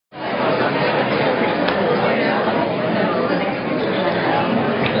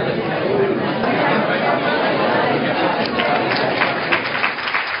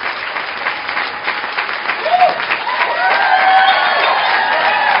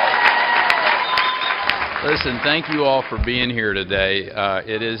Listen, thank you all for being here today.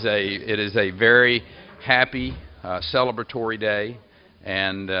 It is a very happy, celebratory day,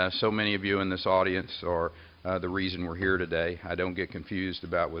 and so many of you in this audience are the reason we're here today. I don't get confused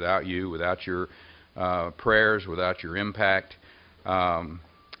about without you, without your prayers, without your impact.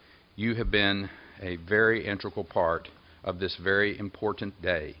 You have been a very integral part of this very important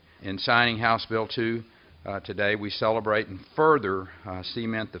day. In signing House Bill 2, today we celebrate and further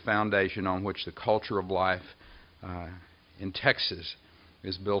cement the foundation on which the culture of life in Texas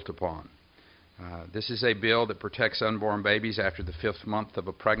is built upon. This is a bill that protects unborn babies after the 5th month of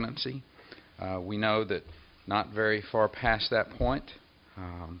a pregnancy. We know that not very far past that point,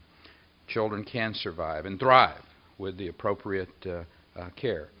 children can survive and thrive with the appropriate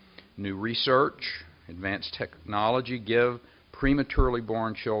care. New research, advanced technology give prematurely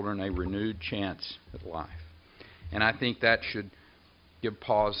born children a renewed chance at life. And I think that should give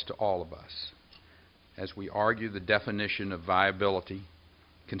pause to all of us as we argue the definition of viability,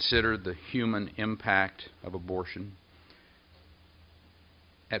 consider the human impact of abortion.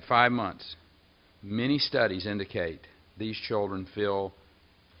 At 5 months, many studies indicate these children feel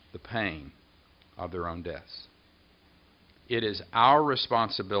the pain of their own deaths. It is our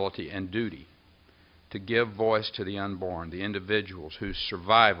responsibility and duty to give voice to the unborn, the individuals whose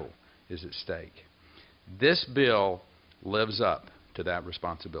survival is at stake. This bill lives up to that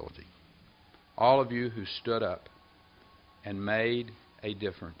responsibility. All of you who stood up and made a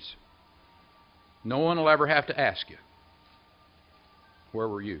difference. No one will ever have to ask you, where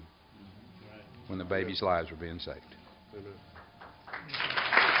were you when the babies' lives were being saved?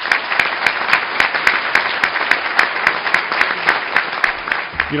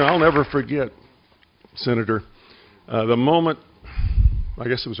 You know, I'll never forget, Senator, the moment, I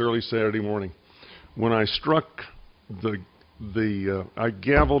guess it was early Saturday morning, when I struck I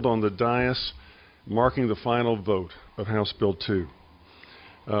gavelled on the dais marking the final vote of House Bill 2.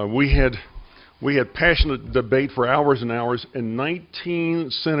 We had passionate debate for hours and hours, and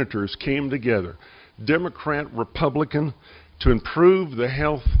 19 senators came together, Democrat, Republican, to improve the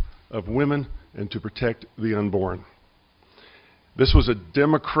health of women and to protect the unborn. This was a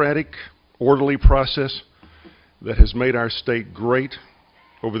democratic, orderly process that has made our state great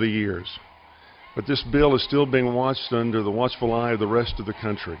over the years. But this bill is still being watched under the watchful eye of the rest of the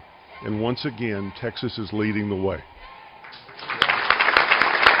country. And once again, Texas is leading the way.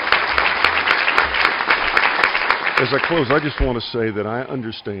 As I close, I just want to say that I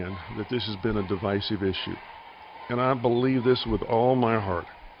understand that this has been a divisive issue. And I believe this with all my heart,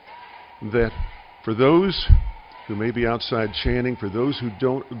 that for those who may be outside chanting, for those who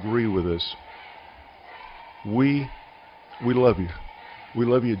don't agree with us, we love you. We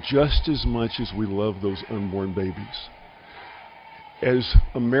love you just as much as we love those unborn babies. As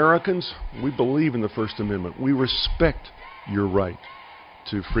Americans, we believe in the First Amendment. We respect your right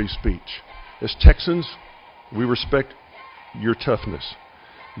to free speech. As Texans, we respect your toughness.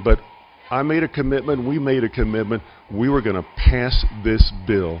 But I made a commitment, we made a commitment, we were going to pass this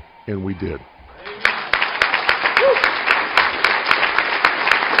bill, and we did.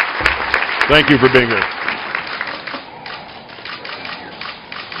 Thank you for being here.